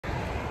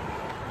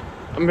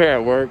I'm here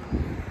at work,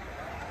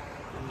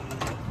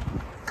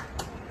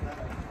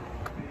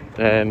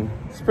 and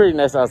it's pretty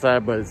nice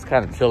outside, but it's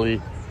kind of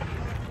chilly.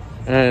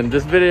 And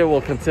this video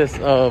will consist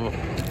of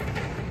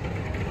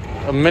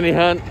a mini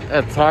hunt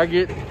at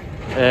Target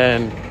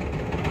and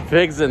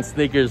figs and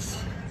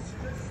sneakers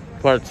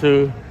part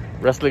 2,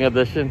 wrestling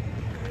edition.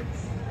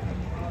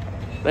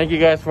 Thank you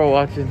guys for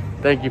watching.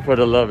 Thank you for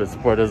the love and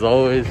support as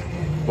always,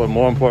 but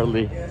more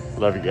importantly,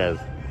 love you guys.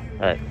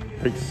 All right,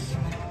 peace.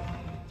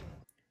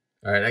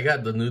 All right, I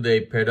got the New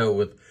Day paired up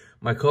with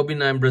my Kobe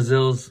 9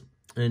 Brazils.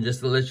 And just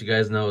to let you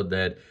guys know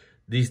that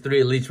these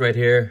 3 elites right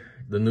here,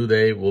 the New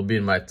Day, will be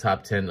in my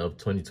top 10 of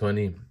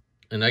 2020.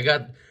 And I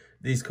got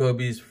these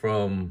Kobe's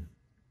from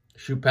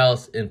Shoe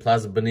Palace in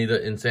Plaza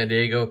Bonita in San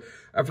Diego.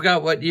 I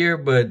forgot what year,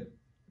 but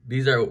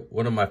these are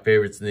one of my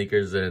favorite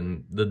sneakers,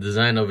 and the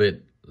design of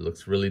it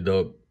looks really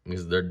dope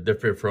because they're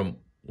different from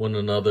one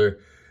another.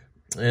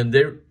 And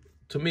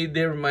to me,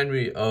 they remind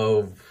me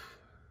of,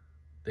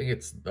 I think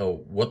it's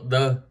What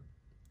The.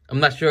 I'm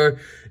not sure.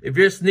 If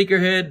you're a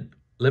sneakerhead,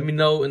 let me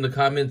know in the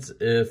comments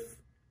if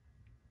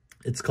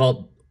it's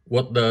called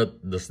What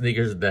The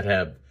sneakers that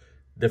have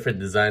different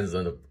designs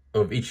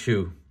of each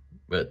shoe.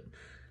 But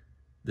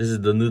this is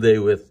the New Day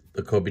with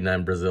the Kobe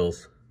 9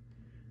 Brazils.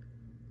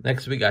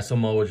 Next we got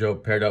Samoa Joe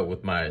paired up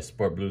with my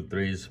Sport Blue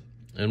 3s.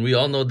 And we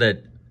all know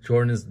that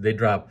Jordans, they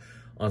drop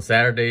on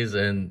Saturdays,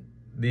 and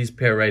these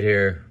pair right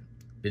here,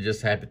 they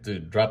just happened to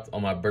drop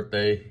on my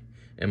birthday.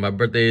 And my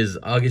birthday is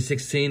August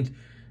 16th.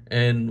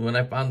 And when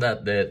I found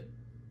out that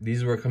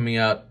these were coming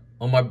out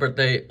on my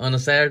birthday on a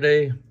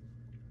Saturday,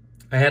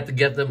 I had to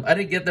get them. I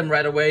didn't get them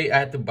right away. I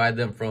had to buy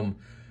them from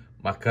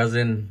my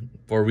cousin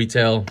for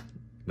retail.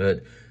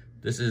 But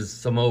this is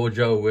Samoa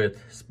Joe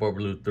with Sport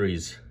Blue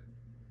 3s.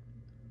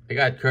 I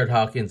got Kurt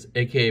Hawkins,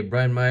 aka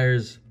Brian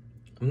Myers.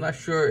 I'm not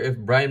sure if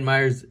Brian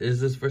Myers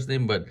is his first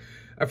name, but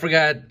I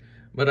forgot.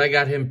 But I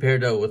got him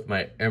paired up with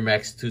my Air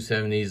Max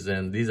 270s,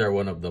 and these are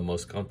one of the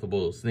most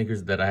comfortable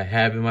sneakers that I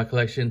have in my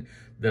collection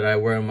that I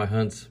wear on my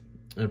hunts.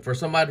 And for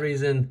some odd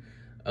reason,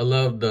 I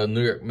love the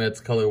New York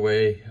Mets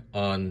colorway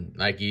on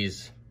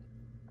Nikes.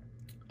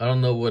 I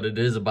don't know what it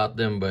is about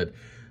them, but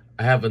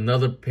I have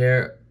another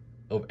pair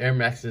of Air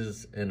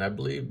Maxes, and I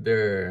believe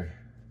they're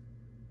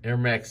Air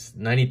Max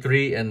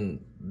 93,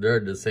 and they're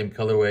the same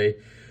colorway.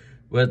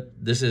 But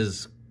this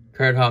is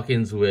Kurt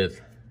Hawkins with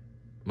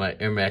my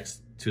Air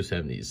Max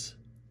 270s.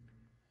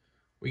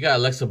 We got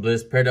Alexa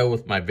Bliss paired up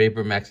with my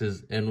Vapor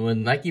Maxes. And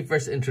when Nike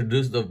first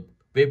introduced the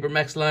Vapor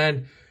Max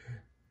line,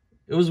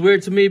 it was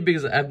weird to me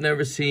because I've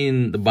never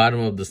seen the bottom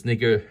of the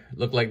sneaker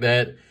look like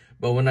that.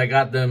 But when I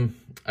got them,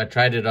 I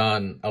tried it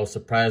on. I was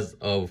surprised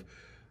of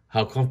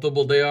how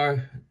comfortable they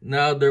are.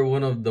 Now they're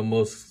one of the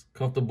most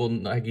comfortable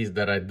Nikes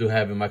that I do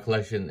have in my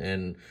collection.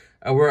 And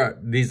I wear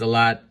these a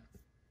lot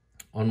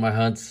on my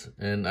hunts,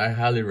 and I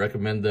highly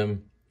recommend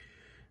them.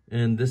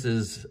 And this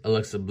is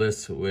Alexa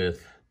Bliss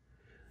with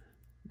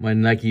my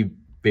Nike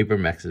Vapor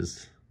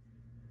Maxes.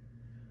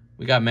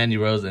 We got Mandy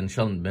Rose and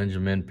Shelton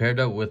Benjamin paired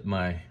up with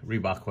my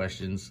Reebok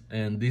Questions.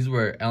 And these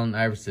were Allen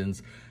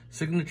Iverson's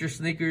signature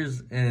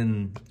sneakers.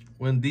 And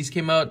when these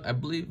came out, I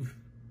believe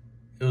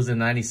it was in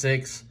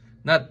 '96.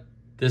 Not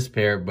this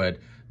pair, but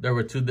there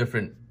were 2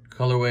 different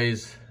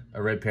colorways,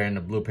 a red pair and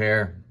a blue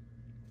pair.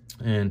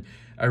 And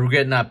I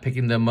regret not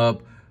picking them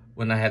up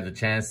when I had the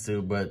chance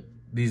to, but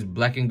these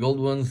black and gold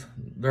ones,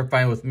 they're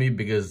fine with me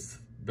because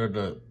they're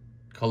the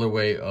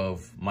colorway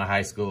of my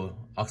high school,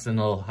 Oxon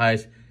Hill High.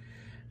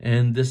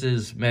 And this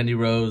is Mandy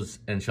Rose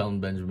and Shelton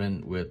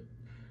Benjamin with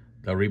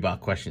the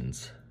Reebok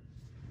Questions.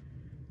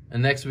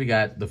 And next we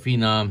got the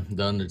Phenom,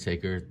 The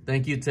Undertaker.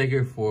 Thank you,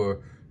 Taker,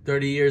 for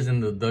 30 years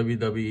in the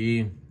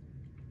WWE.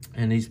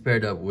 And he's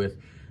paired up with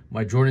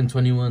my Jordan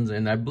 21s.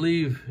 And I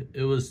believe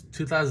it was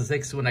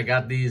 2006 when I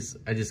got these.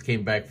 I just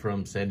came back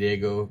from San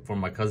Diego for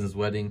my cousin's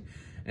wedding.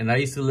 And I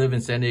used to live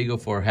in San Diego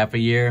for half a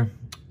year.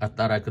 I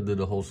thought I could do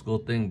the whole school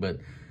thing, but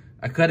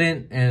I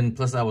couldn't. And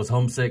plus I was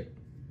homesick.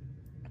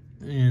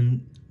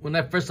 And when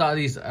I first saw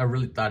these, I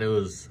really thought it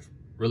was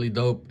really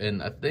dope.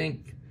 And I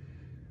think,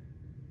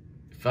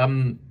 if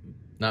I'm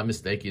not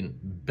mistaken,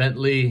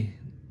 Bentley,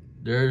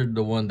 they're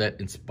the one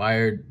that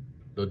inspired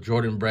the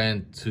Jordan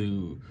brand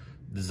to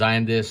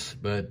design this,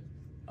 but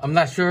I'm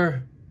not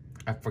sure.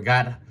 I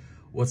forgot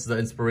what's the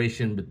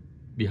inspiration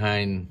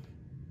behind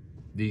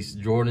these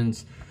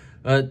Jordans.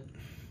 But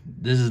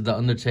this is the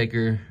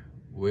Undertaker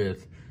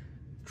with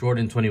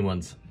Jordan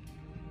 21s.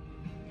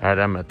 All right,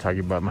 I'm at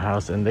Target by my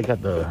house, and they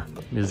got the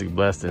music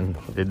blasting.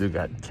 They do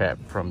got Cap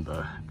from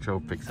the Joe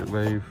Fix-It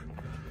Wave.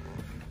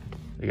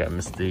 They got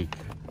Mystique,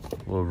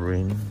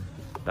 Wolverine,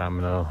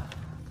 Domino,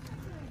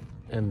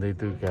 and they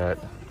do got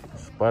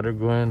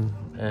Spider-Gwen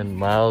and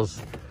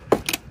Miles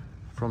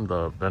from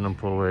the Venom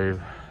Pool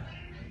Wave.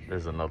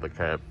 There's another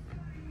Cap.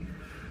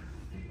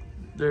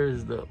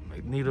 There's the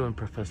Magneto and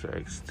Professor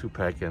X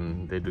 2-pack,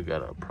 and they do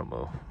got a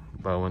promo.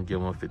 Buy one, get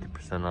one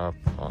 50% off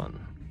on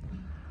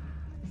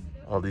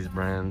all these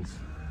brands.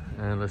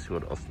 And let's see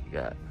what else they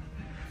got.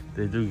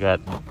 They do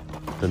got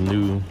the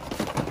new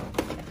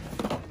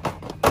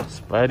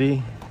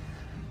Spidey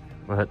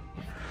but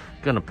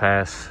gonna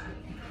pass.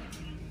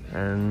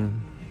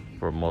 And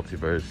for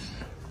Multiverse,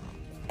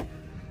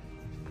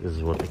 this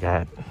is what they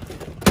got.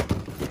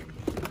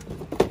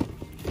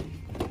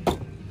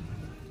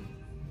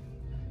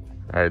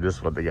 All right, this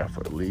is what they got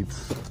for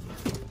Elites.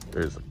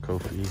 There's a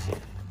Kofi,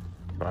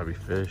 Bobby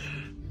Fish,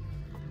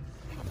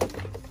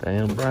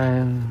 Daniel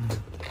Bryan,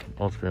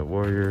 Ultimate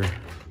Warrior.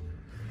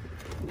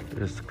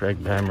 There's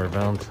Craig Hammer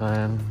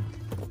Valentine,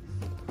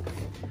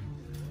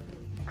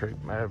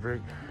 Drake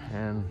Maverick,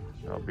 and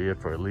that'll be it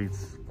for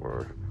Elites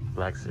for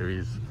Black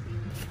Series.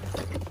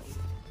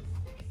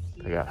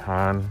 They got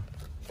Han,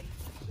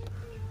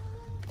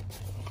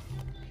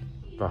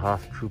 the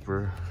Hoth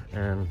Trooper,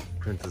 and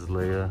Princess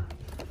Leia,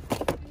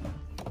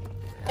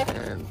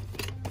 and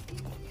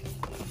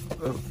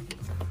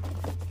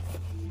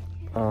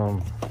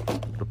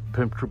the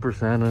Pimp Trooper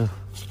Santa,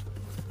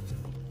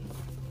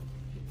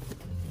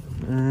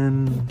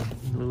 and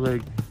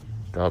like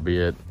that'll be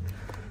it.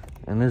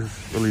 And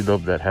it's really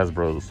dope that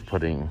Hasbro's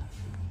putting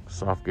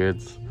soft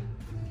goods,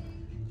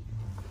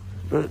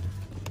 but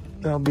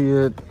that'll be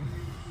it.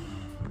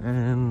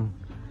 And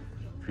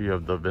if you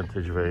have the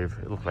vintage wave,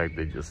 it looks like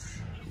they just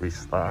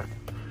restocked.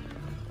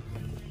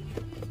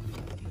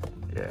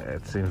 Yeah,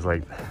 it seems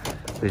like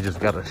they just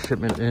got a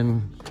shipment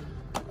in.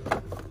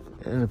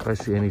 And if I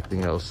see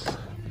anything else,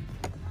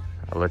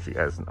 I'll let you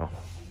guys know.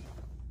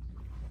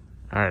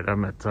 All right,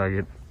 I'm at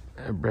Target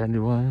at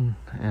Brandywine,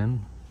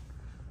 and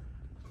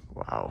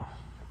wow,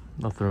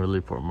 nothing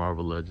really for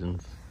Marvel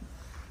Legends.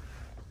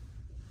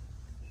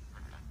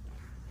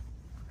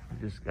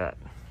 I just got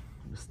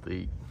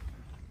Mystique,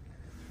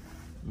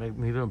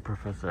 Magneto and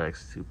Professor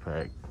X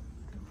 2-pack,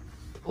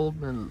 Old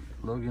Man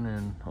Logan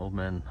and Old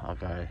Man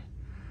Hawkeye,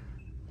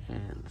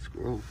 and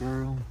Squirrel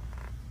Girl.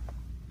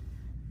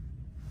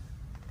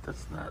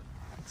 That's not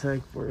a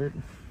tag for it.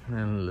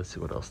 And let's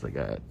see what else they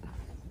got.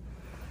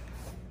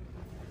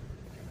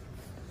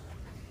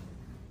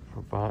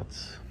 For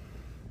bots,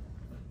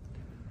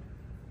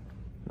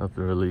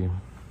 nothing really.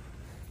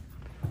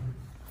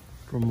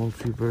 For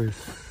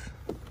Multiverse,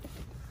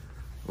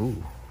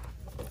 ooh,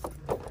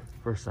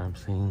 first time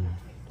seeing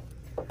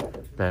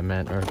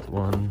Batman Earth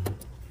 1,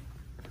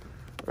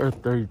 Earth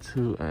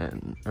 32,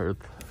 and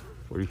Earth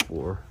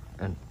 44,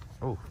 and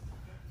oh,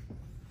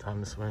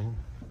 Thomas Wayne.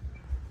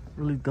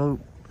 Really dope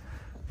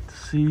to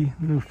see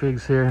new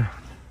figs here.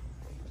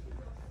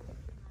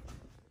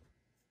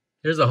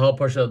 Here's a haul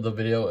portion of the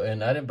video,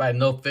 and I didn't buy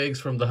no figs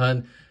from the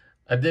hunt.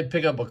 I did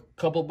pick up a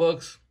couple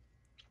books,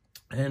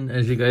 and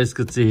as you guys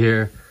could see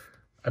here,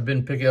 I've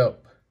been picking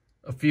up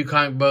a few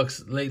comic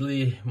books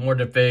lately, more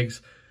than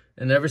figs.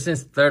 And ever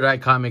since Third Eye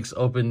Comics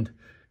opened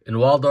in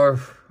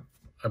Waldorf,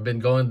 I've been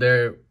going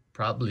there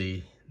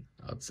probably,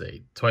 I'd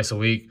say, twice a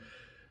week.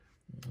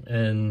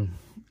 And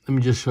let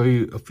me just show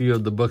you a few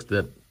of the books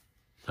that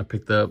I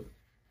picked up.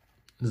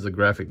 This is a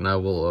graphic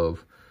novel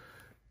of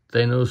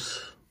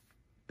Thanos.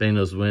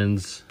 Thanos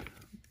wins.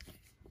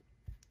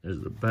 There's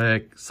the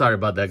back. Sorry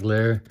about that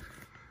glare.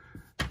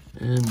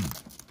 And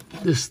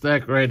this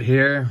stack right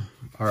here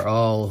are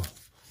all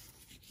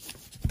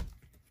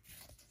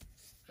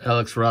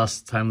Alex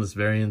Ross Timeless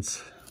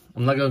Variants.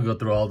 I'm not going to go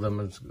through all of them.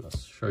 I'm just going to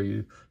show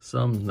you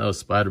some. No,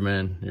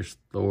 Spider-Man. Here's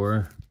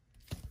Thor.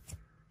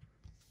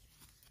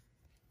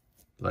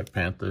 Black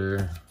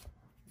Panther.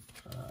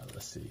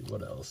 Let's see,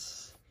 what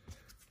else?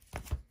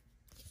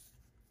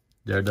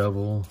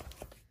 Daredevil.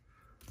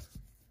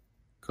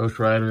 Ghost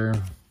Rider.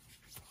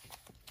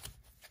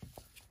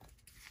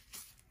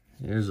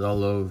 Here's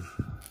all of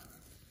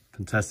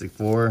Fantastic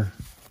Four.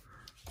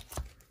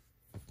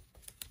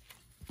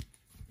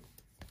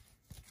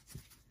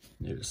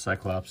 Here's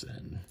Cyclops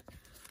and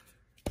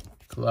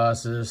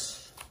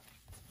Colossus.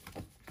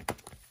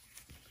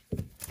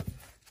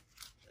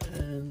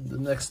 And the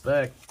next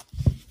stack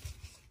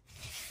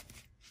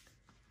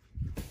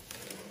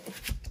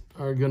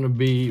are gonna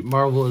be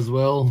Marvel as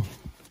well.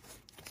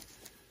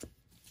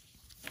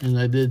 And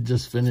I did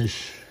just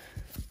finish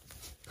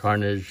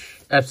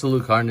Carnage,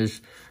 Absolute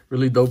Carnage.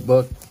 Really dope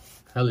book,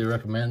 highly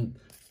recommend.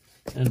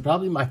 And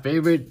probably my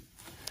favorite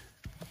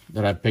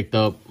that I picked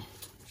up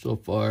so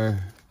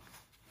far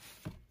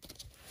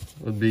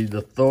would be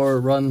the Thor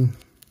run.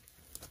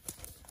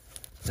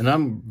 And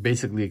I'm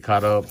basically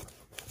caught up.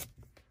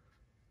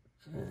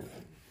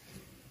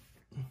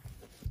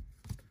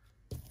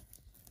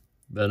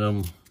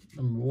 Venom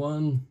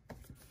 #1.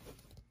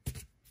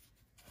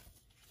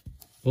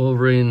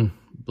 Wolverine,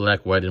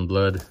 Black, White, and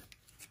Blood.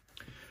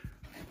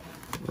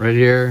 Right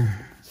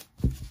here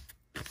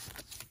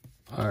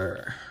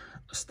are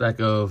a stack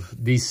of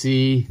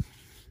DC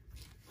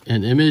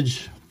and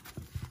Image.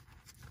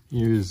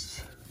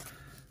 Here's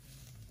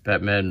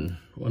Batman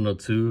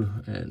 102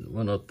 and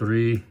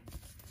 103.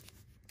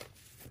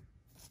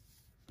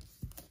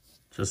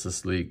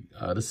 Justice League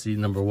Odyssey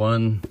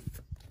 #1.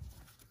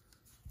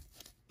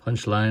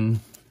 Punchline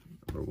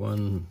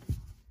 #1.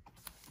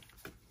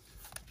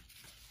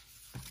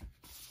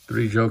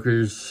 3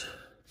 Jokers.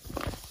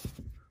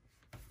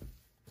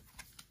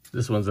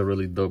 This one's a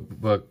really dope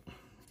book.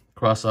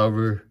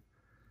 Crossover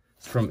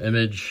It's from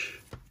Image.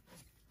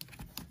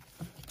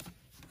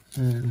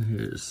 And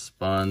here's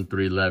Spawn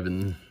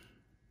 311.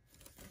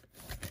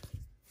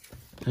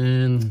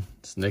 And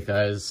Snake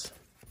Eyes.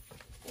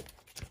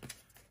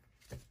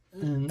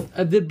 And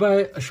I did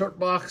buy a short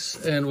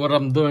box, and what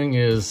I'm doing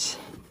is,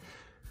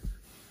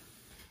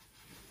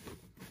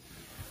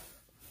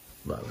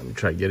 well, let me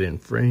try to get it in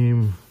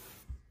frame.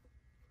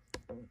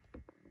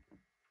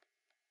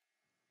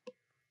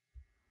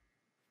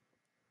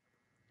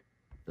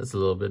 That's a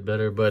little bit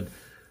better, but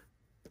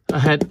I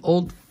had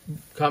old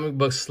comic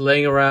books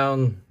laying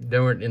around. They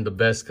weren't in the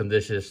best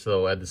condition,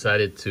 so I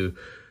decided to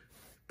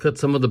cut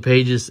some of the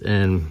pages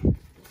and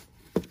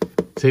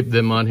tape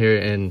them on here.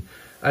 And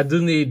I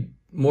do need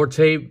more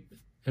tape,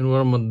 and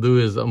what I'm gonna do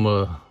is I'm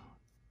gonna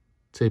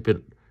tape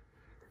it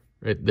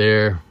right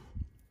there.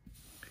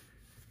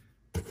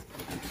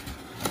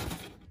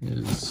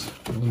 Here's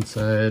one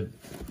side.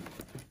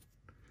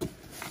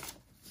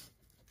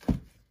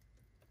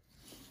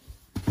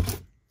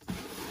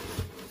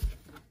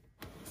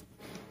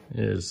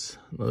 Here's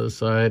another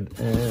side,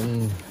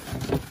 and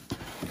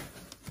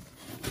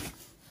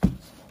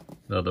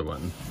the other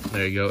one.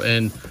 There you go.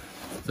 And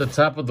the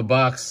top of the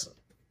box,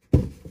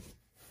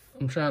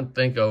 I'm trying to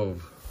think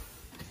of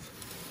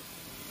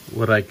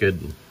what I could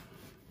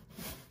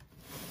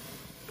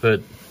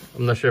put.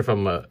 I'm not sure if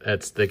I'm gonna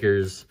add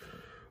stickers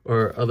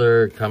or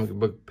other comic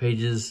book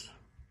pages.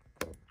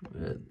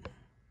 But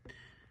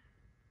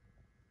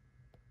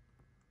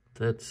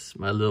that's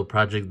my little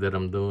project that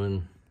I'm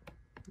doing.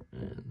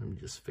 And let me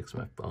just fix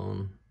my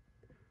phone.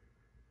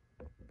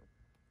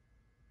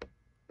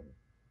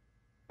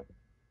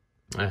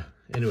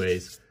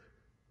 Anyways.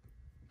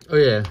 Oh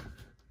yeah.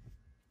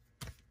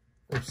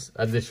 Oops,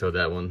 I did show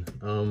that one.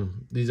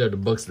 These are the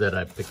books that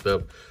I picked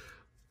up.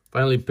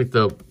 Finally picked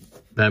up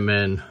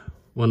Batman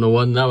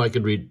 101. Now I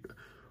could read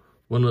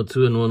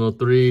 102 and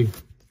 103.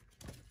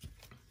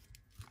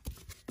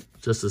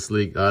 Justice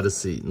League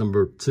Odyssey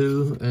number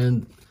 2.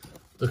 And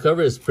the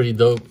cover is pretty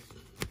dope.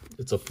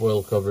 It's a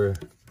foil cover.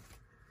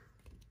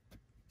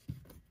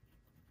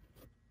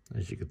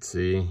 As you can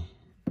see,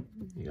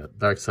 you got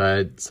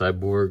Darkseid,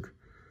 Cyborg,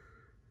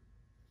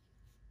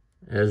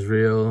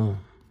 Azrael,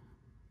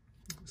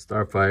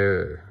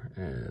 Starfire,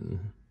 and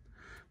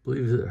I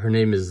believe her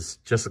name is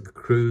Jessica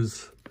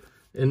Cruz.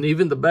 And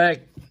even the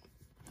back,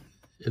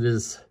 it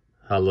is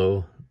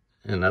hollow,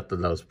 and I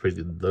thought that was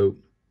pretty dope.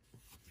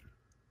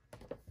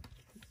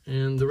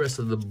 And the rest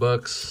of the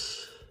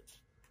books,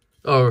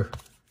 oh,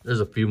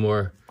 there's a few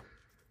more.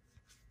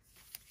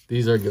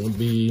 These are going to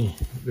be,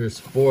 there's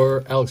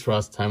 4 Alex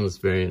Ross Timeless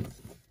variant.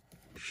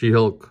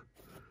 She-Hulk,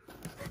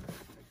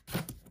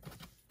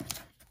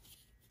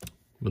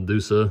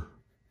 Medusa,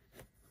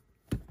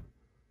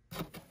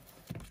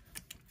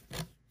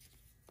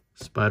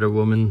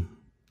 Spider-Woman,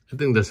 I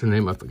think that's her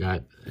name, I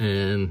forgot,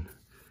 and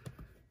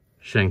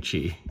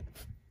Shang-Chi.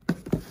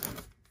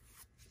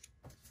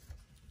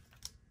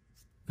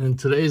 And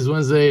today's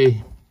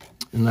Wednesday,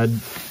 and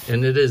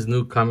it is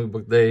New Comic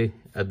Book Day.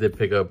 I did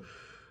pick up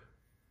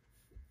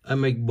I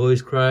Make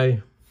Boys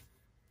Cry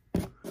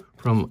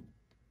from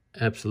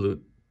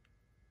Absolute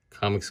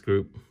Comics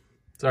Group.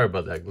 Sorry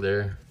about that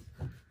glare.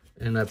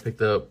 And I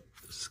picked up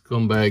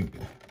Scumbag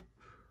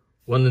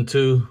 1 and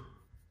 2,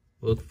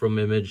 both from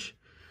Image.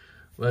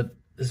 But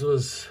this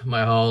was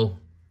my haul.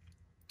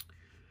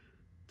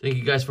 Thank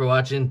you guys for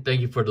watching.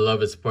 Thank you for the love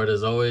and support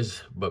as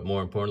always. But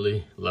more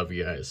importantly, love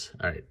you guys.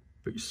 All right,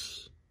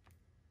 peace.